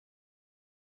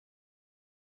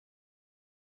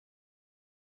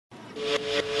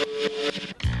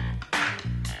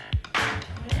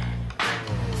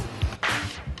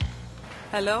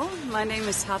Hello, my name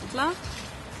is Halla,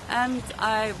 and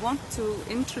I want to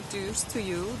introduce to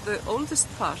you the oldest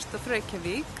part of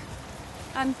Reykjavík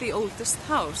and the oldest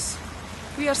house.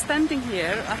 We are standing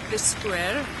here at this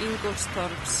square,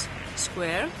 Ingólfstorgs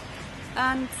Square,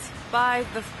 and by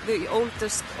the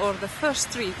oldest or the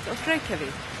first street of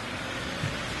Reykjavík.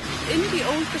 In the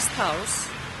oldest house,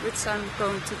 which I'm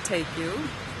going to take you,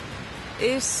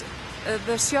 is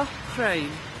the jewellery.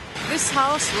 This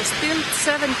house was built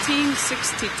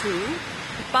 1762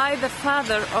 by the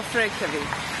father of Reykjavík.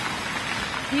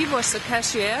 He was a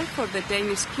cashier for the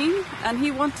Danish king and he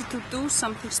wanted to do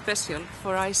something special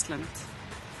for Iceland.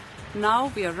 Now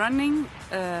we are running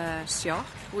a shop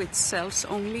which sells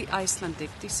only Icelandic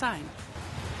design.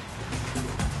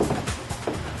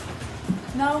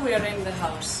 Now we are in the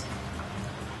house.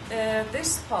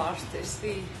 This part is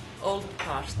the old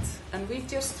part, and we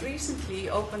just recently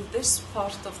opened this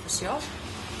part of the shop.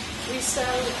 We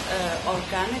sell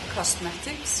organic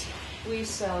cosmetics, we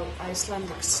sell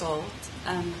Icelandic salt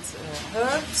and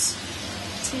herbs,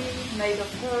 tea made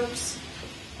of herbs,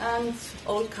 and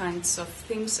all kinds of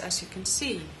things, as you can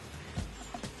see.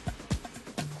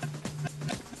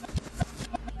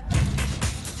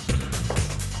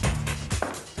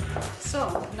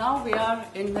 So now we are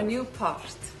in the new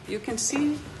part. You can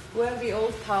see where the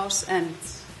old house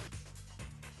ends.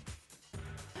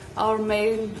 Our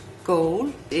main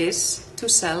goal is to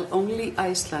sell only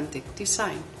Icelandic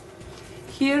design.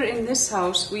 Here in this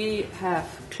house we have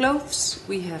clothes,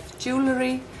 we have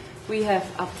jewellery, we have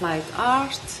applied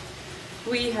art,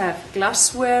 we have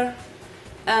glassware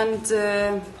and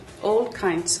all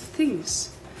kinds of things.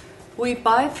 We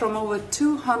buy from over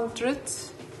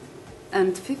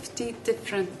 250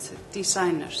 different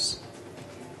designers.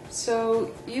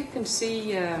 So you can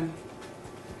see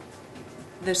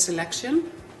the selection.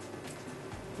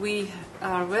 We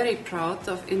are very proud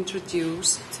of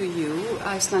introduce to you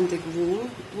Icelandic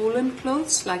woolen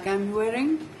clothes like I'm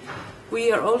wearing.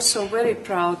 We are also very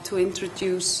proud to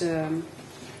introduce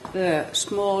the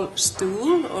small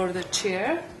stool or the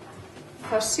chair.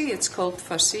 Fussy, it's called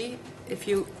Fussy. If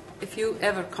you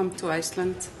ever come to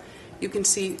Iceland, you can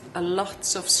see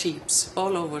lots of sheeps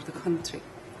all over the country.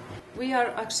 We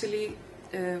are actually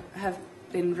have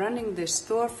been running this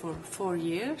store for 4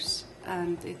 years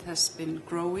and it has been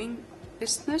growing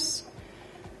business.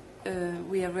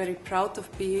 We are very proud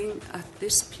of being at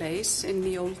this place in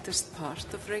the oldest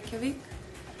part of Reykjavík.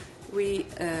 We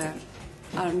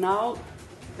are now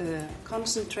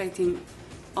concentrating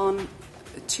on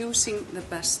choosing the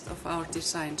best of our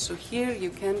design. So here you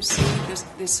can see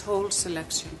this whole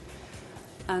selection.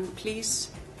 And please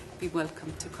be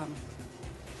welcome to come.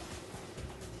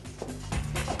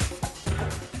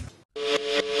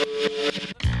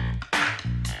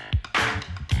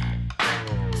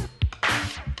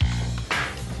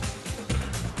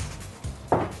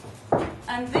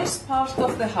 And this part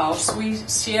of the house we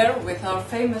share with our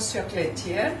famous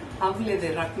chocolatier,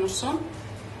 Hafliði Ragnarsson.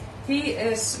 He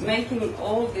is making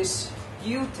all these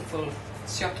beautiful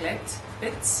chocolate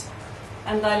bits,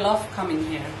 and I love coming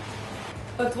here.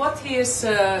 But what he is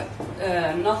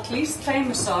not least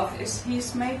famous of is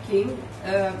he's making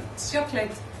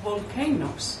chocolate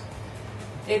volcanoes.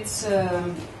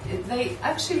 They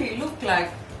actually look like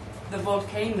the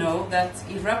volcano that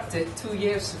erupted 2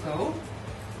 years ago.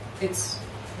 It's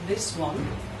this one.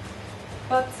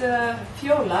 But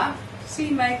Fjóla,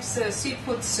 she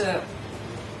puts the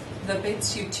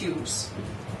bits you choose,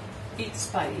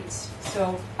 each by each.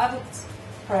 So I would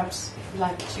perhaps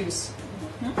like to choose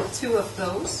 2 of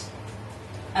those,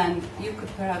 and you could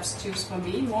perhaps choose for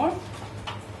me more.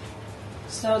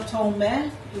 So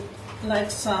Tome,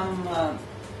 like some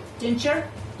ginger?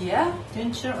 Yeah.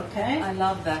 Ginger, okay. I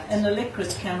love that. And the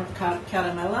licorice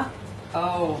caramella.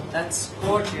 Oh, that's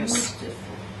gorgeous. Beautiful.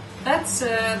 That's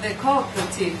the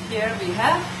cooperative here we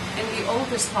have in the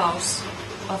oldest house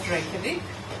of Reykjavík,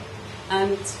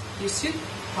 and you should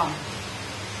come.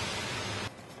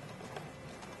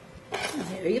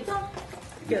 There you go.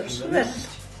 Gör så väl.